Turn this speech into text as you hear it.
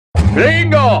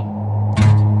Gringo!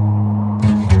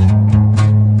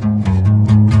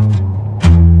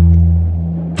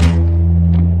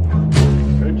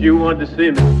 Heard you wanted to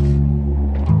see me.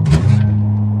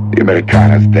 The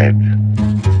Americana's dead.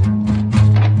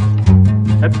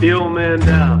 Let the old man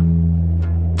down.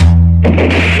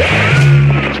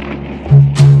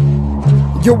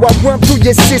 Yo, I run through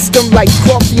your system like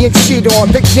coffee and shit on.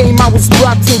 The game I was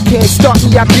dropped in can't start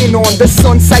me, I've been on. The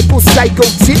sun cycle, psycho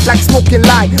tit like smoking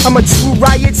lie. I'm a true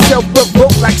riot,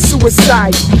 self-provoked like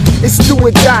suicide. It's do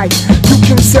or die. You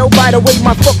can tell by the way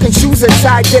my fucking shoes are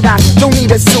tied that I don't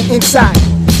need a suit inside.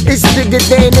 It's bigger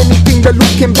than anything the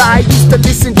loot can buy. Used to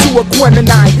listen to a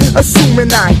Gemini,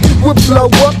 assuming I would blow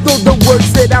up. Though the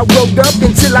words that I wrote up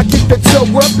until I kicked the toe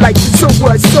up like, so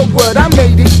what, I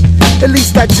made it. At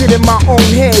least I did in my own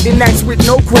head, and that's with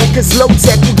no credit, cause low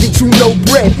tech will get you no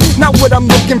bread. Now what I'm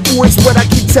looking for is what I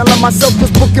keep telling myself, cause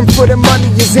looking for the money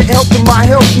isn't helping my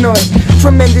health none.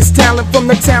 Tremendous talent from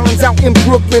the talents out in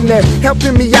Brooklyn, they're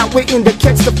helping me out waiting to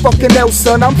catch the fucking L,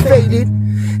 son. I'm faded,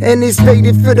 and it's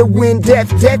faded for the win.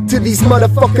 Death to these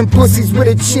motherfucking pussies with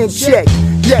a chin check.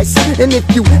 Yes, and if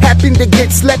you happen to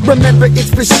get slept, remember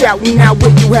it's for shouting out where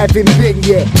you haven't been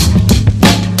yet.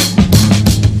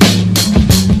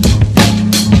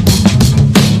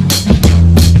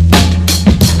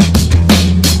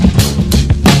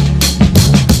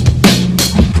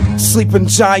 Sleeping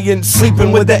giant,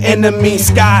 sleeping with the enemy.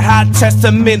 Sky high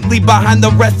testament, leave behind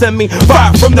the rest of me.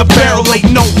 Fire from the barrel,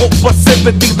 ain't no hope for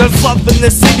sympathy. There's love in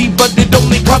the city, but it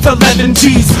only costs 11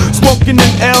 G's. Smoking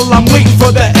an L, I'm waiting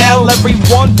for the L.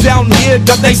 Everyone down here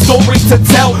got their stories to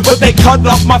tell, but they cut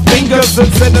off my fingers and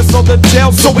sent us all to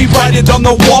jail. So we write it on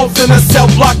the walls in a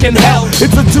cell block in hell.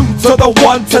 It's a 2 to the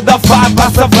 1 to the 5, I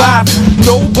survive.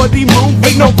 Nobody move,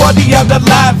 ain't nobody out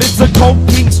alive. It's a cold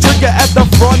King's trigger at the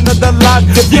front of the line.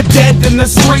 If you're dead in the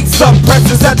streets, the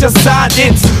pressure's at your side.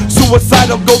 It's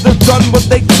suicidal, go they've done what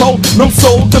they told. No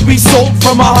soul to be sold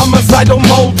from a homicidal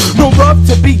mold. No love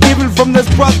to be given from this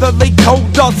brotherly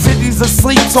code. Our city's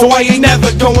asleep, so I ain't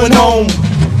never going home.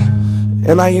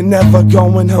 And I ain't never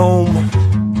going home.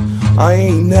 I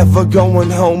ain't never going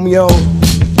home, yo.